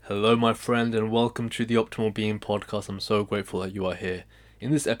Hello, my friend, and welcome to the Optimal Being podcast. I'm so grateful that you are here. In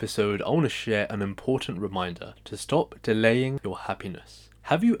this episode, I want to share an important reminder to stop delaying your happiness.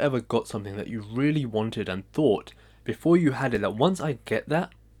 Have you ever got something that you really wanted and thought before you had it that once I get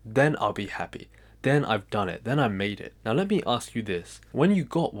that, then I'll be happy. Then I've done it. Then I made it. Now let me ask you this. When you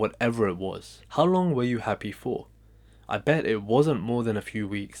got whatever it was, how long were you happy for? I bet it wasn't more than a few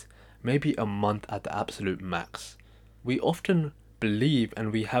weeks, maybe a month at the absolute max. We often believe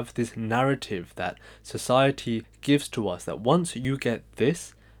and we have this narrative that society gives to us that once you get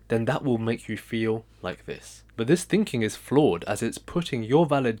this, then that will make you feel like this. But this thinking is flawed as it's putting your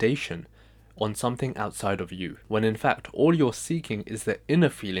validation on something outside of you, when in fact all you're seeking is the inner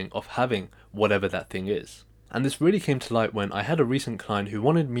feeling of having whatever that thing is. And this really came to light when I had a recent client who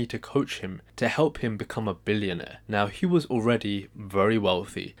wanted me to coach him to help him become a billionaire. Now, he was already very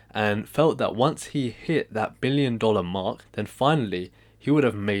wealthy and felt that once he hit that $1 billion mark, then finally he would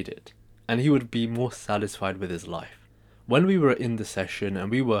have made it and he would be more satisfied with his life. When we were in the session and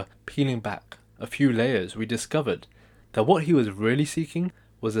we were peeling back a few layers, we discovered that what he was really seeking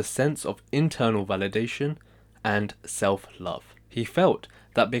was a sense of internal validation and self-love. He felt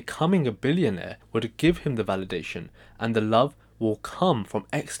that becoming a billionaire would give him the validation, and the love will come from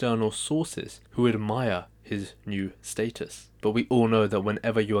external sources who admire his new status. But we all know that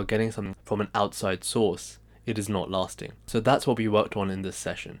whenever you are getting something from an outside source, it is not lasting. So that's what we worked on in this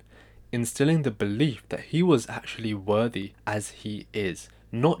session. Instilling the belief that he was actually worthy as he is,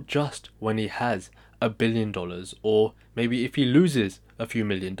 not just when he has $1 billion or maybe if he loses a few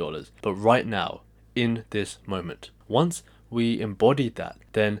 $1,000,000, but right now, in this moment. Once we embodied that,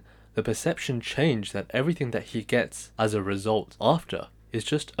 then the perception changed that everything that he gets as a result after is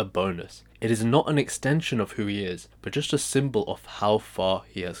just a bonus. It is not an extension of who he is, but just a symbol of how far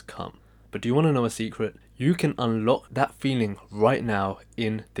he has come. But do you want to know a secret? You can unlock that feeling right now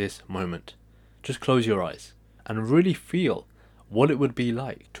in this moment. Just close your eyes and really feel what it would be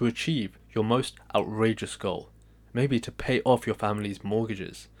like to achieve your most outrageous goal. Maybe to pay off your family's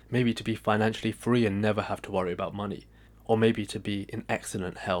mortgages. Maybe to be financially free and never have to worry about money. Or maybe to be in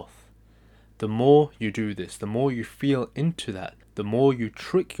excellent health. The more you do this, the more you feel into that, the more you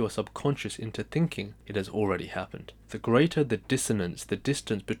trick your subconscious into thinking it has already happened. The greater the dissonance, the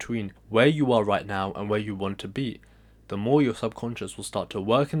distance between where you are right now and where you want to be, the more your subconscious will start to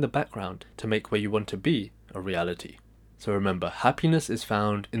work in the background to make where you want to be a reality. So remember, happiness is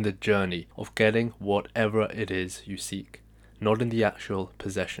found in the journey of getting whatever it is you seek. Not in the actual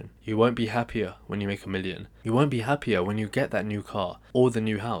possession. You won't be happier when you make $1 million. You won't be happier when you get that new car or the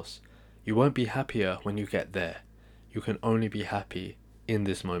new house. You won't be happier when you get there. You can only be happy in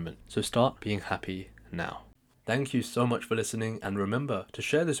this moment. So start being happy now. Thank you so much for listening, and remember to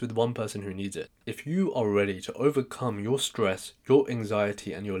share this with one person who needs it. If you are ready to overcome your stress, your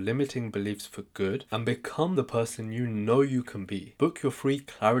anxiety, and your limiting beliefs for good and become the person you know you can be, book your free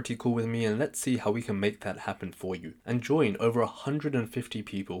clarity call with me and let's see how we can make that happen for you. And join over 150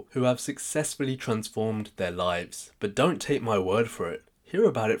 people who have successfully transformed their lives. But don't take my word for it. Hear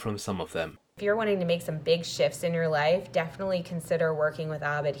about it from some of them. If you're wanting to make some big shifts in your life, definitely consider working with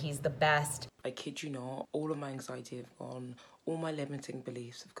Abid. He's the best. I kid you not, all of my anxiety have gone, all my limiting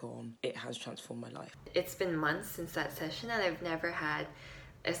beliefs have gone. It has transformed my life. It's been months since that session and I've never had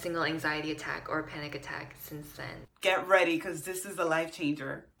a single anxiety attack or panic attack since then. Get ready, because this is a life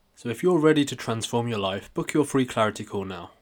changer. So if you're ready to transform your life, book your free clarity call now.